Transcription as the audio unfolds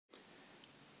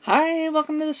Hi,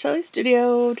 welcome to the Shelly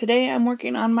Studio. Today I'm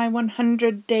working on my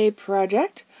 100-day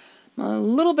project. I'm a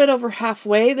little bit over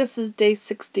halfway. This is day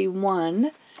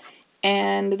 61.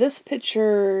 And this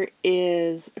picture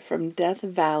is from Death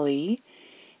Valley.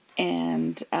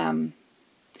 And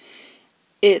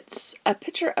it's a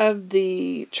picture of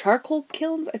the charcoal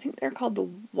kilns. I think they're called the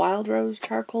Wild Rose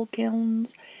charcoal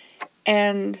kilns.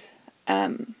 And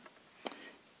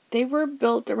they were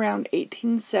built around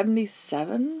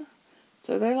 1877.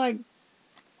 So they're like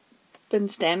been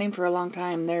standing for a long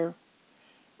time. They're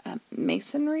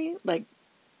masonry, like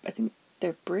I think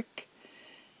they're brick.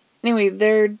 Anyway,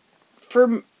 they're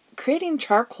for creating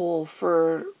charcoal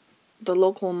for the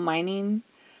local mining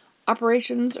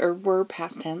operations, or were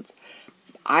past tense.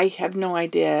 I have no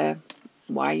idea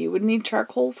why you would need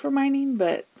charcoal for mining,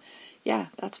 but yeah,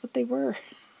 that's what they were.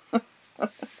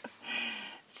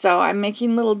 So I'm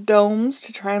making little domes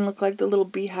to try and look like the little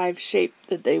beehive shape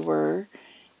that they were.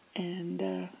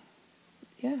 And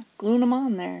yeah, gluing them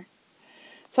on there.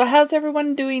 So how's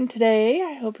everyone doing today?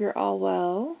 I hope you're all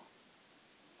well.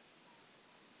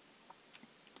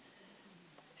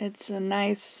 It's a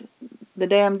nice, the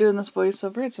day I'm doing this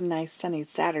voiceover, it's a nice sunny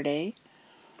Saturday.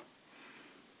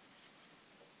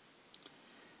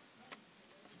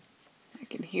 I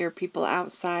can hear people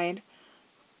outside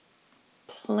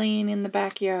playing in the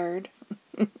backyard.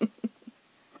 Once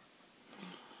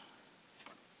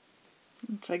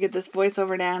I get this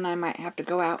voiceover down, I might have to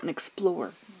go out and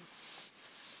explore.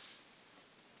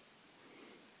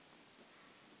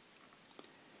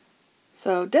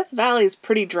 So Death Valley is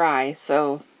pretty dry,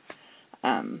 so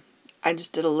I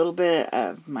just did a little bit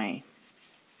of my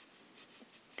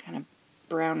kind of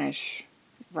brownish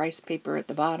rice paper at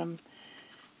the bottom.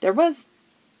 There was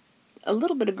a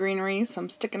little bit of greenery, so I'm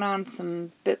sticking on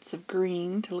some bits of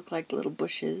green to look like little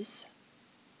bushes.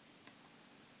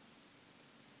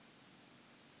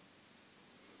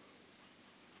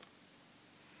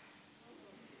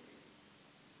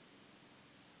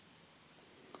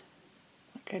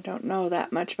 Like I don't know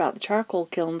that much about the charcoal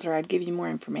kilns, or I'd give you more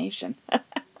information. But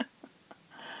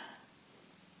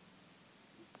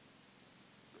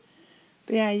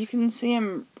yeah, you can see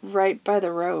them right by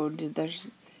the road.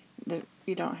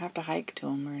 You don't have to hike to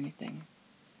them or anything.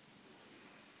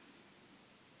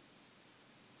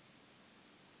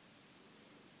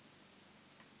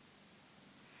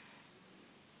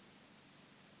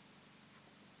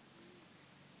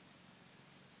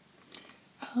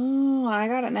 Oh, I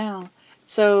got it now.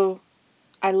 So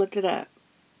I looked it up.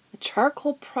 The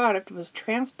charcoal product was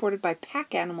transported by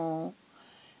pack animal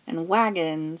and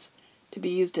wagons to be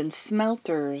used in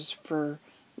smelters for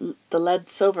the lead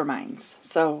silver mines.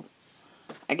 So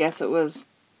I guess it was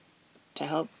to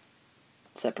help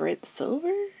separate the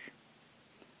silver?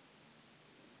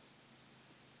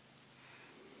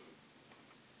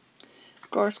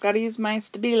 Of course, got to use my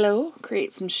Stabilo,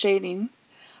 create some shading.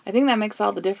 I think that makes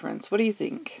all the difference. What do you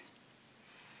think?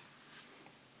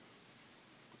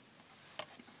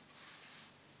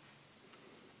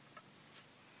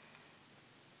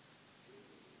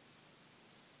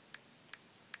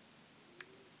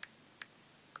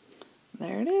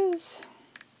 There it is.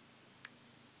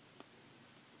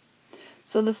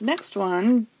 So this next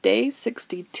one, day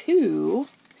 62,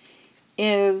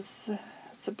 is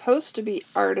supposed to be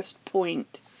Artist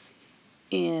Point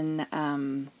in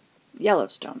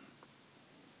Yellowstone.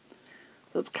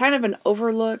 So it's kind of an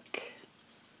overlook.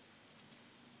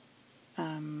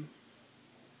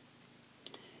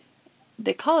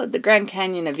 They call it the Grand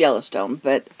Canyon of Yellowstone,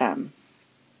 but I've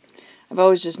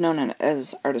always just known it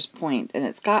as Artist Point, and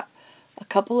it's got a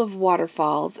couple of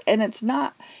waterfalls, and it's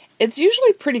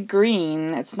usually pretty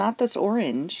green. It's not this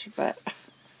orange, but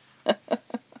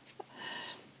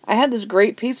I had this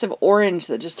great piece of orange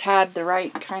that just had the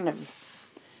right kind of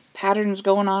patterns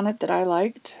going on it that I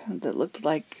liked, that looked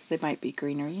like they might be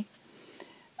greenery.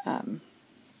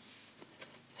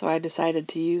 So I decided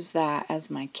to use that as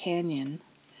my canyon.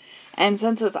 And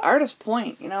since it's Artist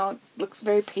Point, you know, it looks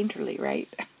very painterly, right?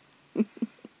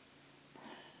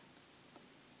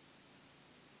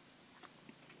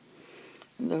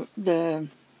 The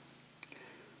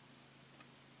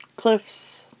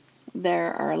cliffs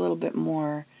there are a little bit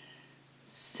more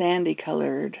sandy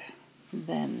colored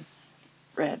than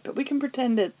red, but we can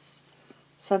pretend it's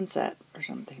sunset or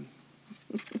something.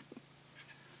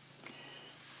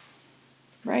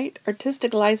 Right?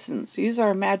 Artistic license. Use our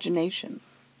imagination.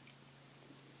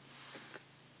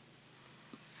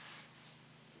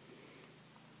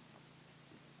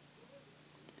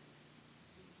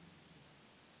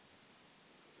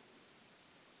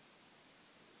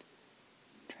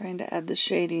 Trying to add the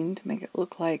shading to make it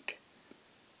look like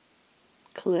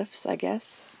cliffs, I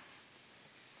guess,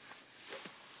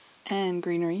 and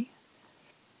greenery.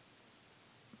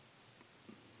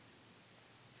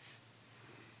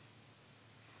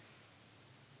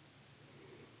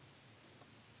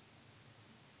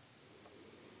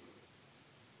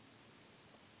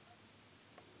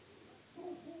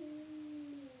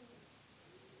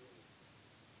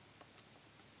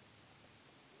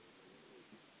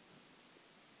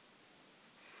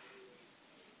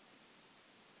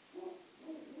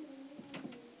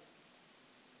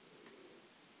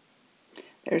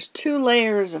 There's 2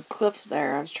 layers of cliffs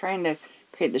there. I was trying to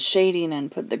create the shading and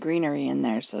put the greenery in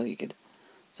there so it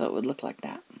would look like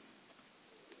that.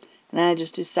 And then I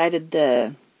just decided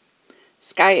the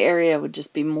sky area would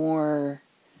just be more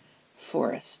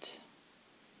forest.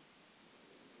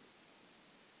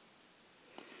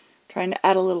 Trying to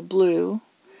add a little blue.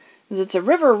 Because it's a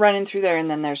river running through there, and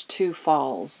then there's 2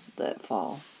 falls that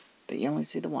fall. But you only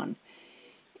see the one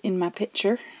in my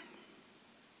picture.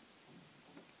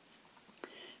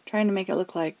 Trying to make it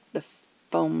look like the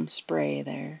foam spray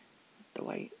there, the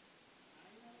white.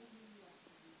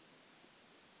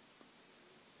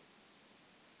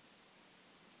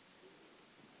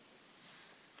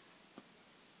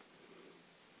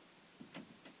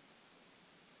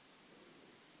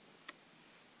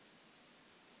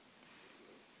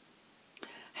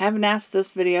 I haven't asked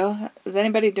this video. Is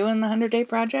anybody doing the 100-day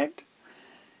project?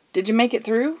 Did you make it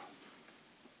through?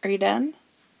 Are you done?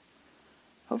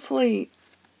 Hopefully,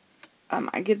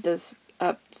 I get this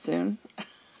up soon.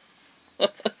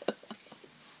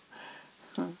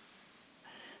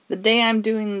 The day I'm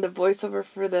doing the voiceover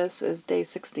for this is day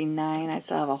 69. I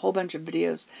still have a whole bunch of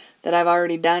videos that I've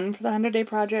already done for the 100-day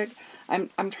project. I'm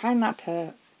trying not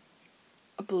to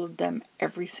upload them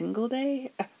every single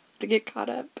day to get caught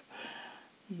up.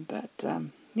 But,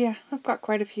 yeah, I've got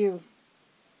quite a few.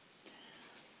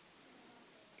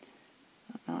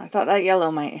 I thought that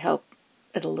yellow might help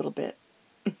it a little bit.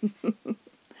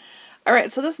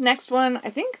 Alright, so this next one, I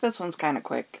think this one's kind of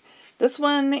quick. This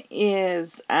one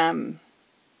is,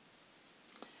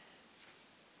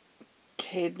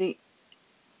 okay, the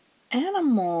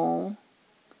animal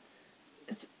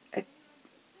is,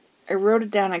 I wrote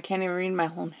it down, I can't even read my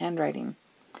own handwriting.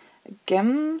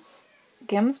 Gemsbok?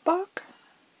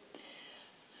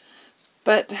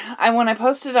 But when I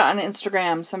posted it on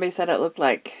Instagram, somebody said it looked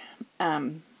like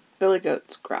Billy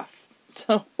Goat's gruff.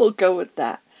 So we'll go with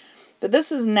that. But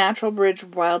this is Natural Bridge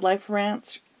Wildlife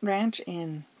Ranch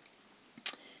in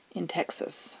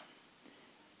Texas.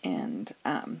 And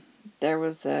there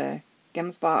was a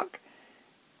Gemsbok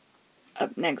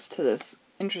up next to this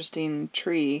interesting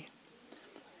tree.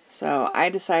 So I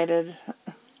decided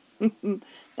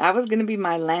that was going to be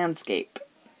my landscape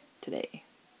today.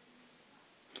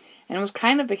 And it was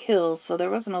kind of a hill, so there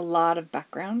wasn't a lot of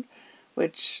background,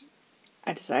 which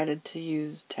I decided to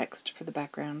use text for the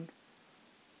background.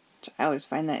 Which I always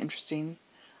find that interesting.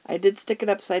 I did stick it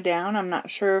upside down. I'm not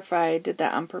sure if I did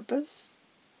that on purpose.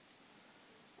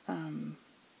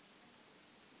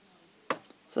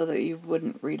 So that you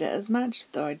wouldn't read it as much,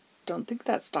 though I don't think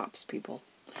that stops people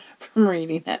from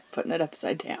reading it, putting it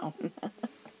upside down.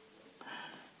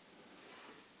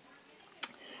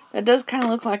 That does kind of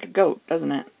look like a goat,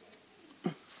 doesn't it?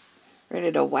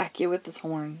 Ready to whack you with his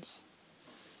horns.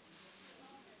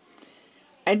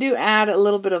 I do add a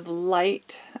little bit of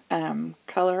light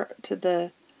color to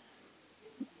the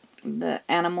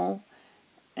animal,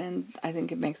 and I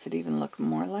think it makes it even look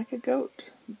more like a goat.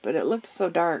 But it looked so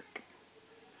dark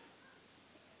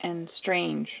and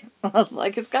strange.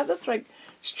 Like it's got this like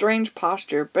strange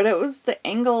posture, but it was the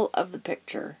angle of the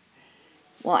picture.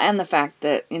 Well, and the fact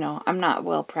that, you know, I'm not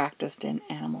well practiced in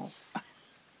animals.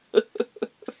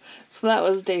 So that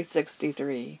was day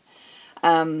 63.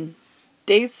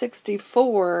 Day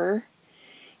 64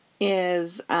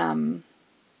 is,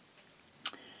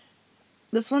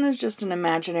 this one is just an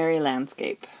imaginary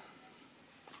landscape.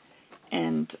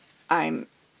 And I'm,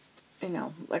 you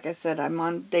know, like I said, I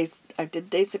did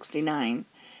day 69.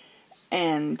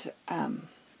 And I'm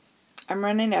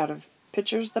running out of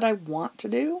pictures that I want to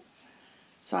do.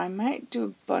 So I might do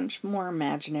a bunch more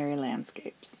imaginary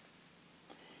landscapes.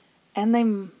 And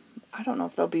I don't know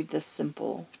if they'll be this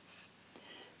simple.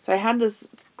 So I had this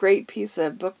great piece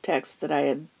of book text that I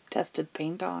had tested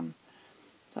paint on.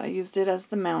 So I used it as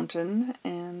the mountain,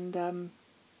 and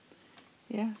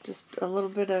yeah, just a little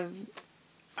bit of,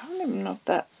 I don't even know if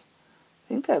I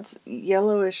think that's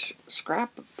yellowish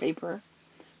scrap paper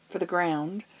for the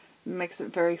ground. It makes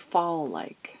it very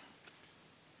fall-like.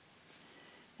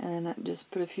 And then I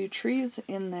just put a few trees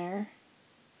in there.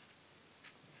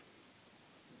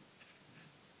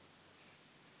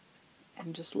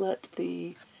 and just let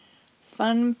the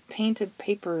fun painted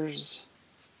papers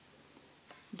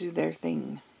do their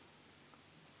thing.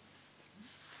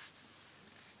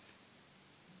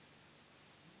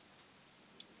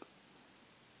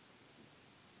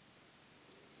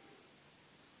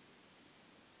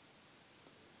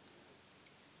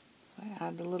 So I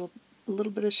add a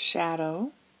little bit of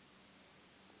shadow.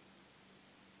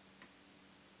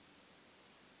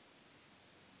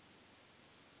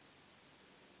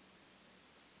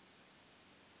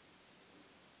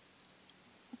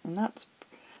 And that's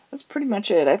pretty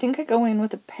much it. I think I go in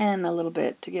with a pen a little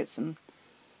bit to get some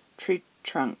tree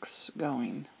trunks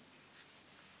going.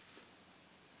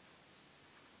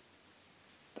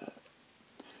 But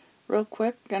real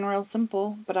quick and real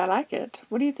simple, but I like it.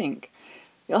 What do you think?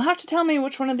 You'll have to tell me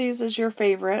which one of these is your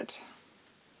favorite.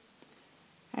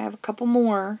 I have a couple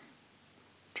more. I'm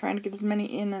trying to get as many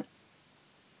in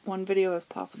one video as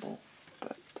possible.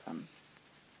 But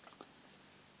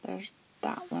there's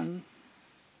that one.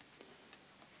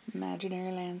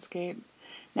 Imaginary landscape.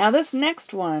 Now this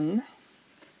next one,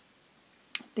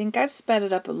 I think I've sped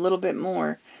it up a little bit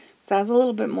more. It has a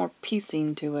little bit more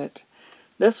piecing to it.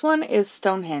 This one is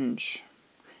Stonehenge.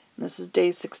 This is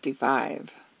day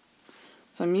 65.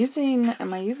 So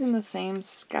am I using the same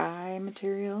sky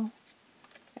material?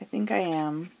 I think I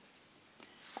am,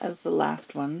 as the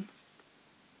last one.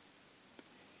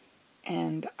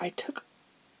 And I took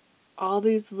all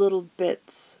these little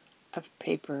bits of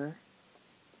paper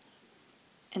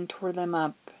and tore them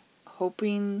up,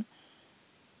 hoping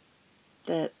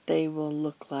that they will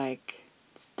look like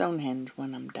Stonehenge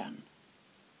when I'm done.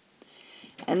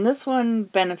 And this one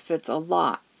benefits a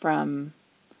lot from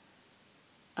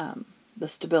the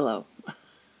Stabilo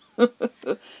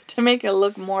to make it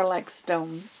look more like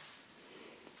stones.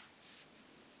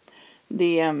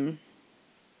 The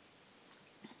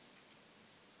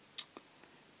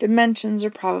dimensions are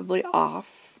probably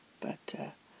off,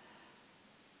 but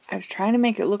I was trying to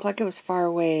make it look like it was far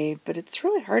away, but it's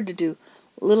really hard to do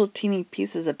little teeny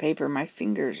pieces of paper. My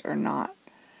fingers are not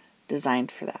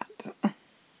designed for that.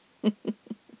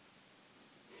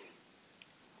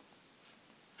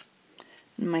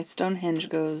 And my Stonehenge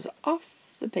goes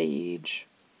off the page.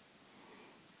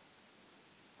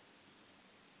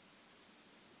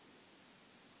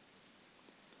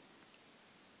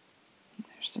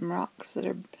 There's some rocks that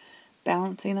are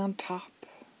balancing on top.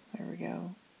 There we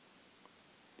go.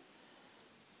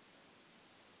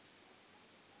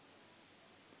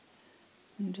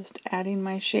 I'm just adding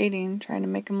my shading, trying to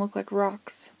make them look like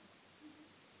rocks.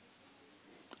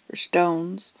 Or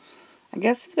stones. I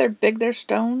guess if they're big, they're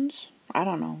stones. I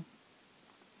don't know.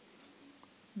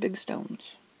 Big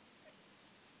stones.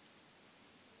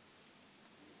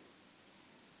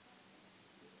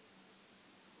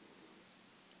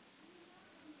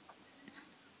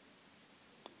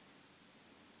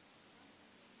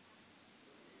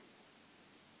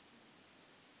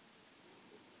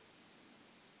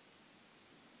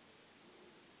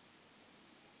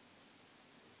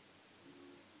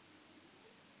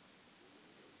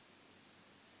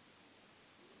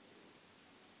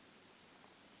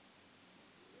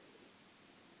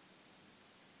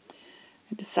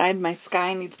 I decide my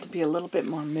sky needs to be a little bit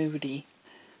more moody.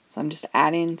 So I'm just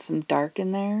adding some dark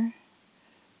in there.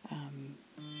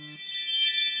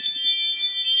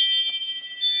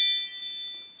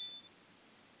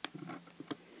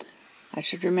 I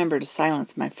should remember to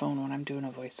silence my phone when I'm doing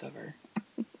a voiceover.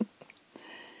 And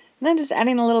then just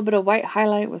adding a little bit of white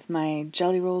highlight with my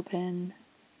Jelly Roll pen.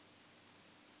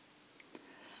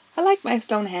 I like my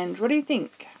Stonehenge. What do you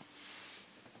think?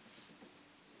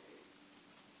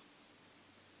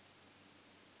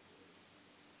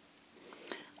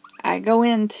 I go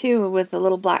in too with a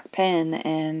little black pen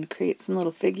and create some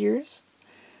little figures.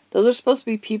 Those are supposed to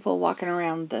be people walking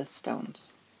around the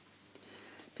stones.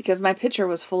 Because my picture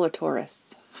was full of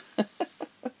tourists.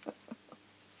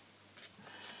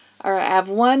 Alright, I have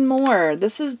one more.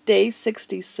 This is day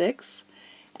 66.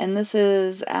 And this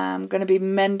is going to be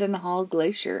Mendenhall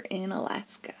Glacier in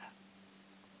Alaska.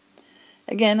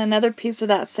 Again, another piece of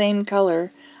that same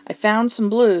color. I found some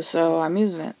blue, so I'm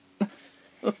using it.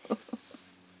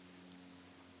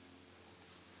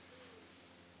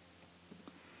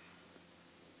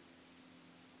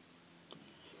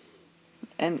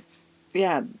 And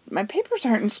yeah, my papers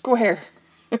aren't square.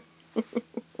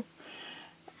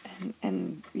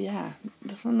 and yeah,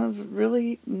 this one is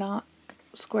really not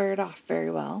squared off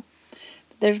very well.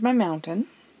 But there's my mountain.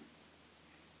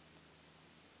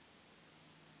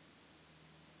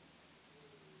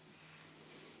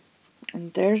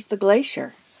 And there's the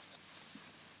glacier.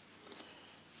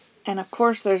 And of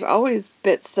course, there's always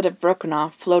bits that have broken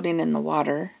off floating in the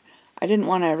water. I didn't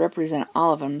want to represent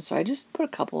all of them, so I just put a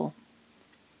couple,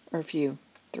 or a few,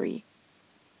 three.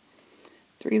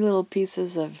 3 little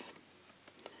pieces of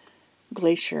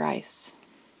glacier ice.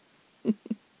 But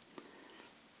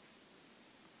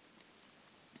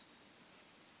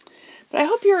I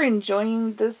hope you're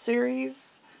enjoying this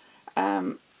series.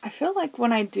 I feel like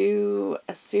when I do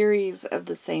a series of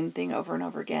the same thing over and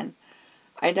over again,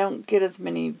 I don't get as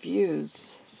many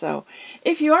views. So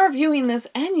if you are viewing this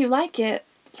and you like it,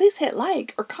 please hit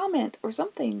like or comment or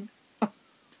something.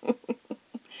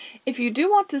 If you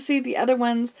do want to see the other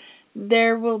ones,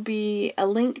 there will be a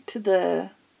link to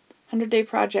the 100 Day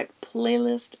Project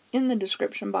playlist in the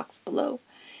description box below.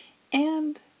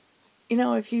 And, you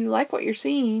know, if you like what you're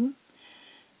seeing,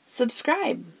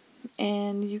 subscribe.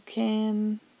 And you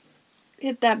can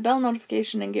hit that bell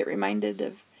notification and get reminded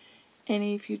of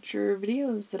any future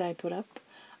videos that I put up.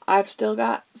 I've still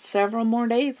got several more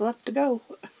days left to go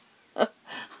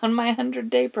on my 100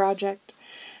 Day project.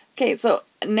 Okay, so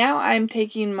now I'm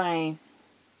taking my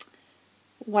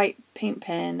white paint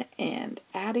pen and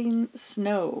adding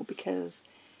snow because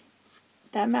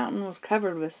that mountain was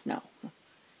covered with snow.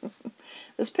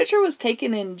 This picture was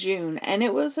taken in June, and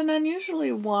it was an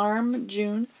unusually warm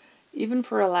June, even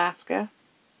for Alaska.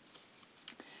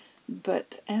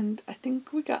 And I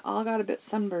think we all got a bit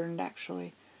sunburned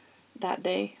actually that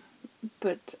day.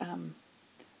 But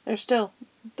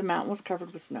the mountain was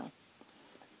covered with snow.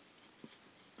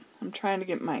 I'm trying to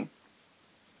get my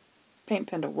paint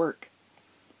pen to work.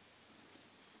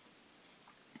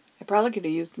 I probably could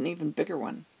have used an even bigger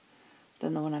one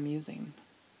than the one I'm using.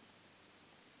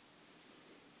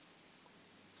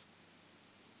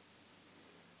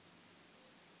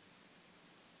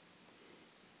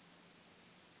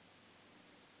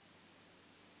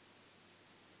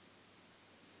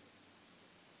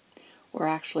 Or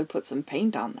actually put some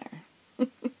paint on there.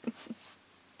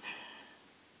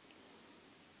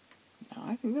 No,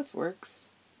 I think this works.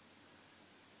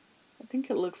 I think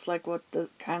it looks like what the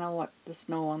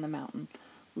snow on the mountain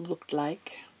looked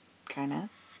like. Kinda.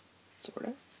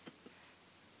 Sorta.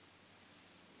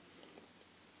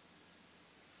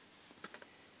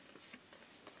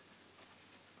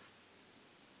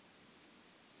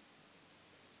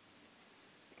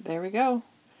 There we go.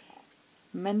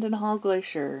 Mendenhall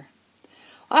Glacier.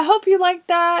 I hope you liked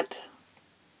that.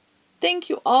 Thank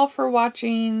you all for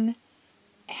watching.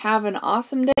 Have an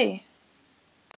awesome day.